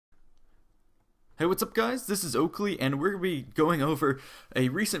Hey, what's up guys? This is Oakley and we're going to be going over a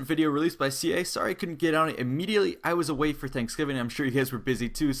recent video released by CA. Sorry I couldn't get on it immediately. I was away for Thanksgiving. I'm sure you guys were busy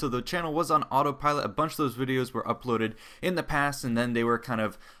too, so the channel was on autopilot. A bunch of those videos were uploaded in the past and then they were kind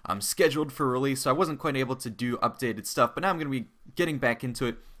of scheduled for release, so I wasn't quite able to do updated stuff, but now I'm going to be getting back into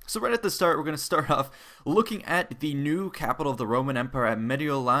it. So right at the start, we're going to start off looking at the new capital of the Roman Empire at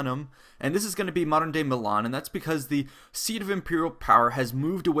Mediolanum, and this is going to be modern-day Milan, and that's because the seat of imperial power has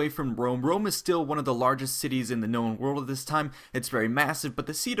moved away from Rome. Rome is still one of the largest cities in the known world at this time. It's very massive, but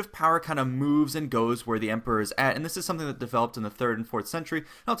the seat of power kind of moves and goes where the emperor is at, and this is something that developed in the 3rd and 4th century, and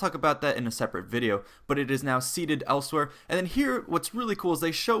I'll talk about that in a separate video, but it is now seated elsewhere. And then here, what's really cool is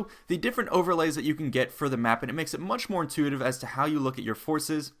they show the different overlays that you can get for the map, and it makes it much more intuitive as to how you look at your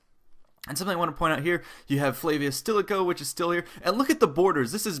forces. And something I want to point out here, you have Flavius Stilicho, which is still here, and look at the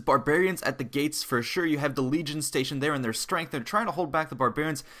borders. This is barbarians at the gates for sure. You have the legions stationed there and their strength. They're trying to hold back the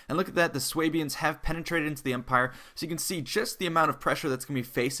barbarians, and look at that, the Swabians have penetrated into the empire, so you can see just the amount of pressure that's going to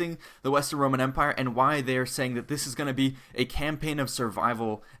be facing the Western Roman Empire and why they're saying that this is going to be a campaign of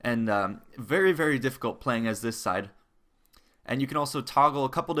survival and very, very difficult playing as this side. And you can also toggle a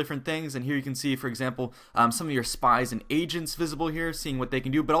couple different things, and here you can see, for example, some of your spies and agents visible here, seeing what they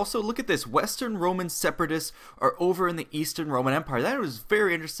can do. But also look at this, Western Roman separatists are over in the Eastern Roman Empire. That was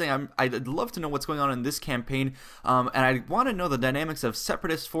very interesting. I'd love to know what's going on in this campaign, and I want to know the dynamics of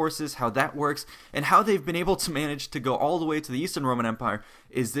separatist forces, how that works, and how they've been able to manage to go all the way to the Eastern Roman Empire.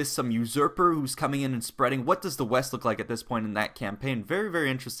 Is this some usurper who's coming in and spreading? What does the West look like at this point in that campaign? Very, very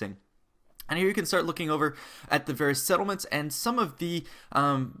interesting. And here you can start looking over at the various settlements and some of the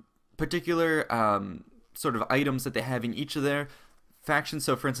particular sort of items that they have in each of their factions.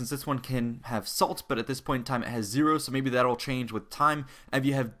 So for instance, this one can have salt, but at this point in time it has 0, so maybe that'll change with time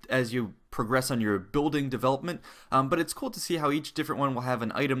as you progress on your building development. But it's cool to see how each different one will have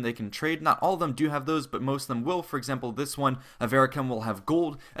an item they can trade. Not all of them do have those, but most of them will. For example, this one, Avaricum, will have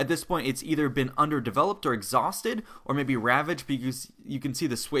gold. At this point, it's either been underdeveloped or exhausted, or maybe ravaged, because you can see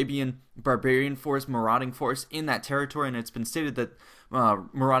the Swabian barbarian force, marauding force in that territory, and it's been stated that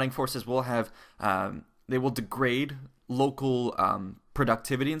marauding forces will have, they will degrade local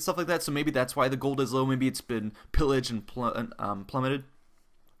productivity and stuff like that, so maybe that's why the gold is low. Maybe it's been pillaged and plummeted.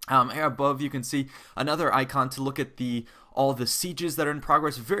 Here above you can see another icon to look at all the sieges that are in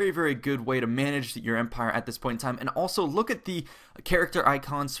progress. Very, very good way to manage your empire at this point in time. And also look at the character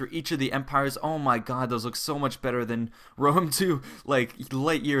icons for each of the empires. Oh my god, those look so much better than Rome 2, like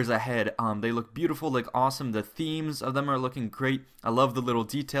light years ahead. They look beautiful, like awesome. The themes of them are looking great. I love the little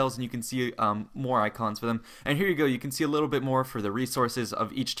details, and you can see more icons for them. And here you go, you can see a little bit more for the resources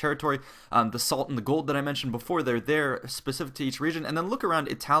of each territory. The salt and the gold that I mentioned before, they're there specific to each region. And then look around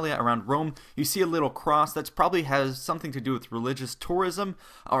Italia, around Rome, you see a little cross. That's probably has something to do with religious tourism,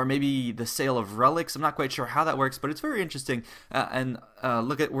 or maybe the sale of relics. I'm not quite sure how that works, but it's very interesting. And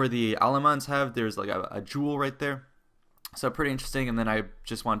look at where the Alamans have, there's like a jewel right there. So pretty interesting. And then I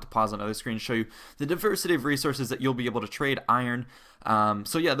just wanted to pause on another screen to show you the diversity of resources that you'll be able to trade. Iron.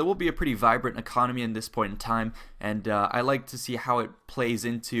 So yeah, there will be a pretty vibrant economy in this point in time, and I like to see how it plays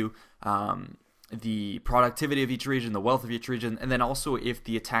into the productivity of each region, the wealth of each region, and then also if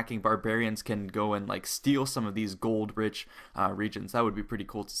the attacking barbarians can go and like steal some of these gold-rich regions. That would be pretty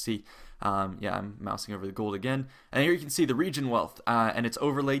cool to see. Yeah, I'm mousing over the gold again, and here you can see the region wealth, and it's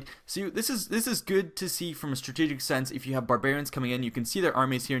overlaid. So this is good to see from a strategic sense. If you have barbarians coming in, you can see their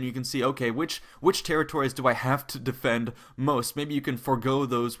armies here, and you can see, okay, which territories do I have to defend most? Maybe you can forego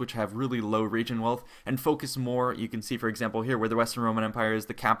those which have really low region wealth and focus more. You can see, for example, here where the Western Roman Empire is,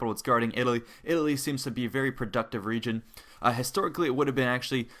 the capital, it's guarding Italy. Italy seems to be a very productive region. Historically, it would have been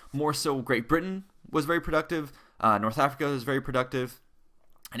actually more so Great Britain was very productive. North Africa is very productive.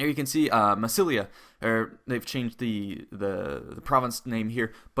 And here you can see Massilia, or they've changed the province name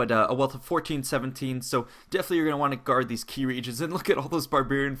here, but a wealth of 1417. So definitely you're going to want to guard these key regions. And look at all those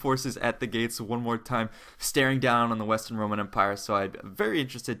barbarian forces at the gates one more time, staring down on the Western Roman Empire. So I'm very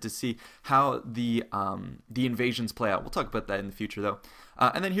interested to see how the invasions play out. We'll talk about that in the future, though.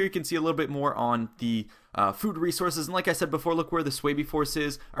 And then here you can see a little bit more on the food resources. And like I said before, look where the Swabi force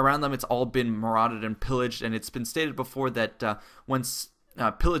is. Around them, it's all been marauded and pillaged. And it's been stated before that once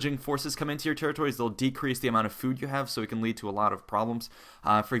pillaging forces come into your territories, they'll decrease the amount of food you have, so it can lead to a lot of problems.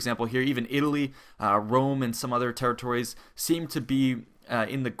 For example, here, even Italy, Rome, and some other territories seem to be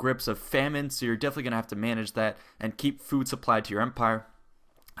in the grips of famine, so you're definitely going to have to manage that and keep food supplied to your empire.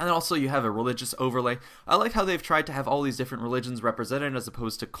 And then also you have a religious overlay. I like how they've tried to have all these different religions represented as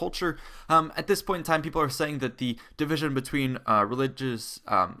opposed to culture. At this point in time, people are saying that the division between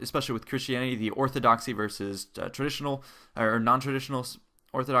especially with Christianity, the orthodoxy versus traditional or non-traditional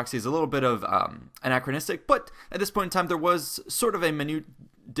orthodoxy is a little bit of anachronistic, but at this point in time there was sort of a minute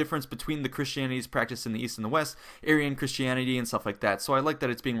difference between the Christianities practiced in the East and the West, Arian Christianity and stuff like that. So I like that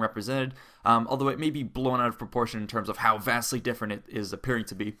it's being represented, although it may be blown out of proportion in terms of how vastly different it is appearing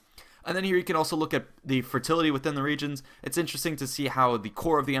to be. And then here you can also look at the fertility within the regions. It's interesting to see how the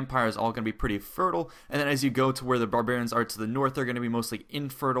core of the empire is all going to be pretty fertile, and then as you go to where the barbarians are to the north, they're going to be mostly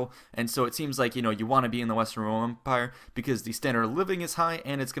infertile. And so it seems like, you know, you want to be in the Western Roman Empire because the standard of living is high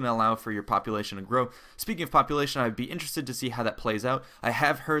and it's going to allow for your population to grow. Speaking of population, I'd be interested to see how that plays out. I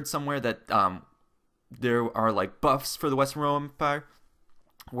have heard somewhere that there are like buffs for the Western Roman Empire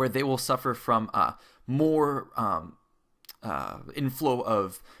where they will suffer from more inflow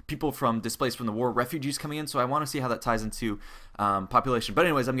of people displaced from the war, refugees coming in. So I want to see how that ties into population. But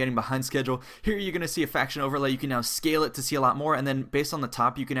anyways, I'm getting behind schedule. Here you're going to see a faction overlay. You can now scale it to see a lot more, and then based on the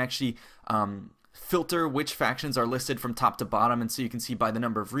top you can actually filter which factions are listed from top to bottom, and so you can see by the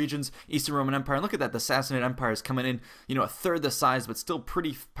number of regions. Eastern Roman Empire, and look at that, the Sassanid Empire is coming in, you know, a third the size, but still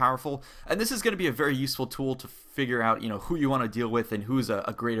pretty powerful. And this is going to be a very useful tool to figure out, you know, who you want to deal with and who's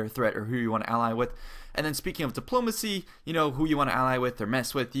a greater threat or who you want to ally with. And then speaking of diplomacy, you know, who you want to ally with or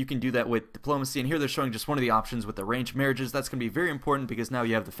mess with, you can do that with diplomacy. And here they're showing just one of the options with arranged marriages. That's going to be very important because now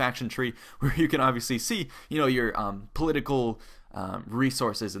you have the faction tree where you can obviously see, you know, your political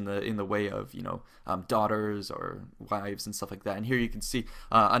resources in the way of, you know, daughters or wives and stuff like that. And here you can see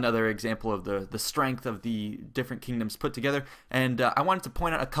another example of the strength of the different kingdoms put together. And I wanted to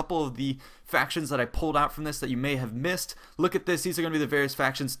point out a couple of the factions that I pulled out from this that you may have missed. Look at this. These are going to be the various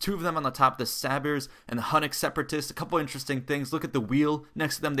factions. Two of them on the top, the Sabirs and the Hunnic Separatists. A couple interesting things. Look at the wheel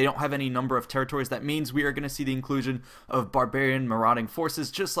next to them. They don't have any number of territories. That means we are going to see the inclusion of barbarian marauding forces,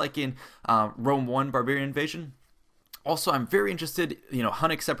 just like in Rome 1 barbarian invasion. Also, I'm very interested, you know,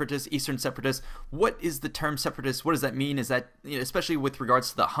 Hunnic separatists, Eastern separatists. What is the term separatist? What does that mean? Is that, you know, especially with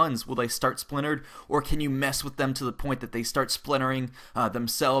regards to the Huns, will they start splintered, or can you mess with them to the point that they start splintering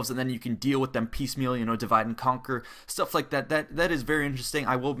themselves, and then you can deal with them piecemeal, you know, divide and conquer, stuff like that. That is very interesting.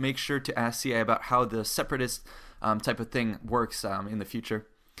 I will make sure to ask CA about how the separatist type of thing works in the future.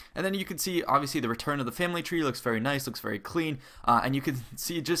 And then you can see, obviously, the return of the family tree looks very nice, looks very clean, and you can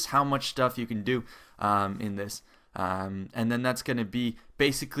see just how much stuff you can do in this. And then that's going to be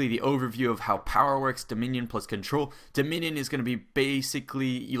basically the overview of how power works, dominion plus control. Dominion is going to be basically,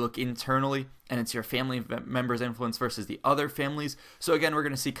 you look internally, and it's your family members' influence versus the other families. So again, we're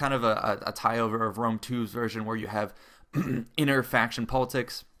going to see kind of a tie-over of Rome 2's version where you have inner faction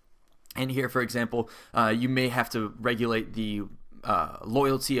politics. And here, for example, you may have to regulate the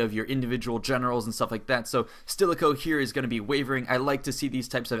loyalty of your individual generals and stuff like that. So Stilicho here is going to be wavering. I like to see these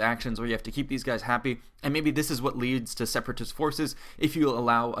types of actions where you have to keep these guys happy, and maybe this is what leads to separatist forces. If you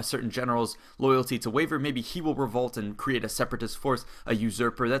allow a certain general's loyalty to waver, maybe he will revolt and create a separatist force, a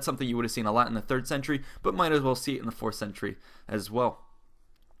usurper. That's something you would have seen a lot in the 3rd century, but might as well see it in the 4th century as well.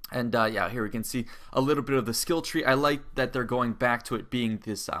 And yeah, here we can see a little bit of the skill tree. I like that they're going back to it being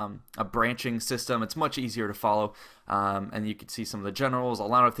this a branching system. It's much easier to follow, and you can see some of the generals, a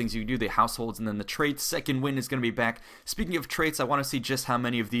lot of things you can do, the households, and then the traits. Second wind is going to be back. Speaking of traits, I want to see just how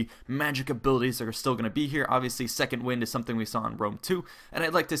many of the magic abilities are still going to be here. Obviously, second wind is something we saw in Rome 2, and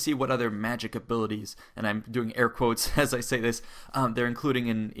I'd like to see what other magic abilities, and I'm doing air quotes as I say this, they're including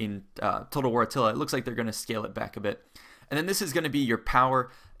in Total War Attila. It looks like they're going to scale it back a bit. And then this is going to be your power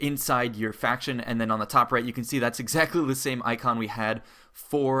inside your faction, and then on the top right you can see that's exactly the same icon we had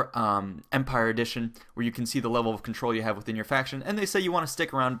for Empire Edition, where you can see the level of control you have within your faction. And they say you want to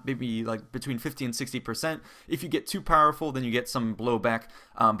stick around maybe like between 50 and 60%. If you get too powerful, then you get some blowback.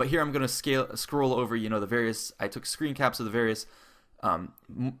 But here I'm going to scroll over, you know, the various, I took screen caps of the various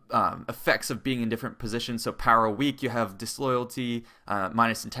effects of being in different positions. So power weak, you have disloyalty,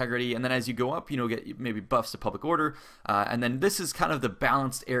 minus integrity, and then as you go up, you know, get maybe buffs to public order, and then this is kind of the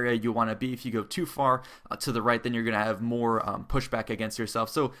balanced area you want to be. If you go too far to the right, then you're going to have more pushback against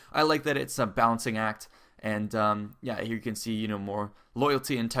yourself. So I like that it's a balancing act. And yeah, here you can see, you know, more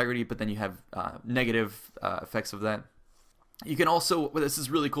loyalty, integrity, but then you have negative effects of that. You can also, well, this is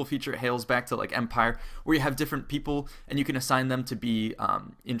a really cool feature, it hails back to like Empire, where you have different people and you can assign them to be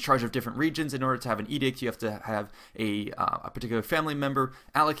in charge of different regions. In order to have an edict, you have to have a particular family member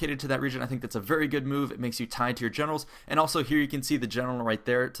allocated to that region. I think that's a very good move. It makes you tied to your generals. And also here you can see the general right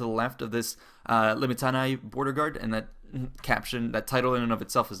there to the left of this Limitanei border guard, and that caption, that title in and of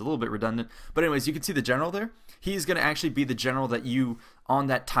itself is a little bit redundant. But anyways, you can see the general there. He's going to actually be the general that you, on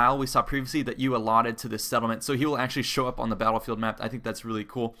that tile we saw previously, that you allotted to this settlement. So he will actually show up on the battlefield map. I think that's really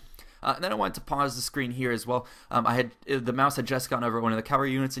cool. And then I wanted to pause the screen here as well. The mouse had just gone over one of the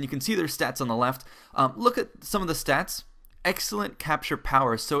cavalry units, and you can see their stats on the left. Look at some of the stats. excellent capture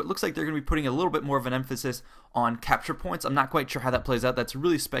power. So it looks like they're going to be putting a little bit more of an emphasis on capture points. I'm not quite sure how that plays out. That's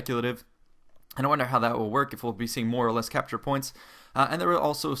really speculative. And I wonder how that will work, if we'll be seeing more or less capture points. And there were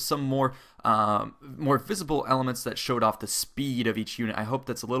also some more visible elements that showed off the speed of each unit. I hope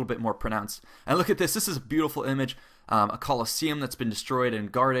that's a little bit more pronounced. And look at this. This is a beautiful image. A Colosseum that's been destroyed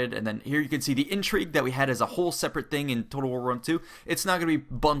and guarded. And then here you can see the intrigue that we had as a whole separate thing in Total War Rome 2. It's now going to be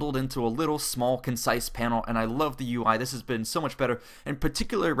bundled into a little small concise panel. And I love the UI. This has been so much better. In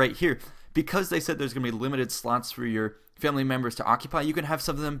particular right here, because they said there's going to be limited slots for your family members to occupy, you can have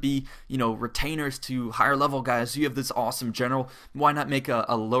some of them be, you know, retainers to higher level guys. So you have this awesome general. Why not make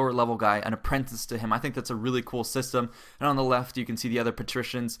a lower level guy an apprentice to him? I think that's a really cool system. And on the left, you can see the other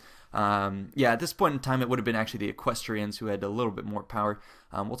patricians. Yeah, at this point in time, it would have been actually the equestrians who had a little bit more power.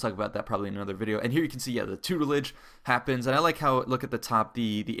 We'll talk about that probably in another video. And here you can see, yeah, the tutelage happens. And I like how, look at the top,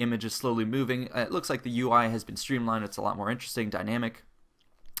 the image is slowly moving. It looks like the UI has been streamlined. It's a lot more interesting, dynamic.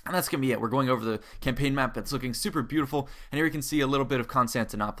 And that's going to be it. We're going over the campaign map. It's looking super beautiful. And here you can see a little bit of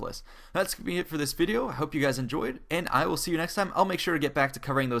Constantinopolis. That's going to be it for this video. I hope you guys enjoyed. And I will see you next time. I'll make sure to get back to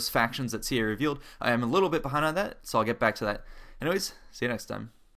covering those factions that CA revealed. I am a little bit behind on that, so I'll get back to that. Anyways, see you next time.